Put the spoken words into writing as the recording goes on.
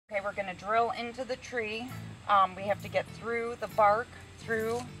Okay, we're going to drill into the tree. We have to get through the bark,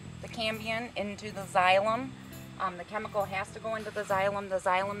 through the cambium, into the xylem. The chemical has to go into the xylem. The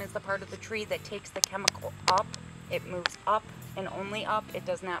xylem is the part of the tree that takes the chemical up. It moves up and only up. It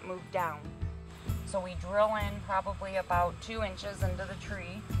does not move down. So we drill in probably about 2 inches into the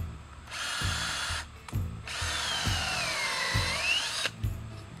tree.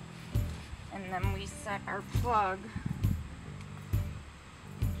 And then we set our plug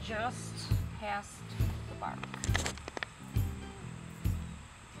just past the bark.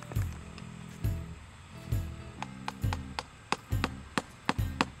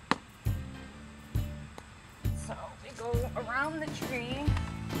 So we go around the tree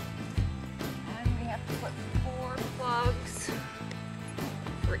and we have to put 4 plugs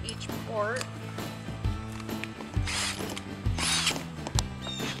for each port.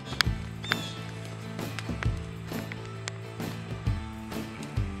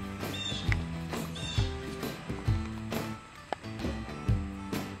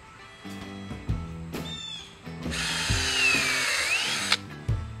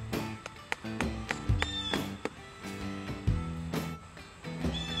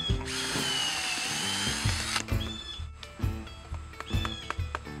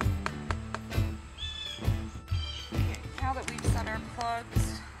 Now that we've set our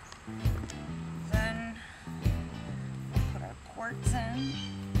plugs, then we'll put our ports in.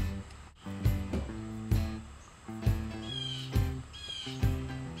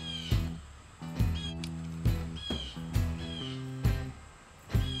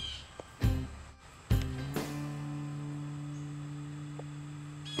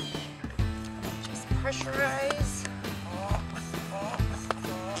 Just pressurize.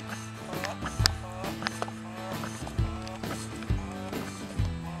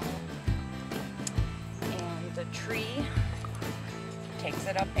 Tree takes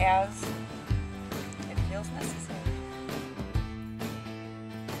it up as it feels necessary.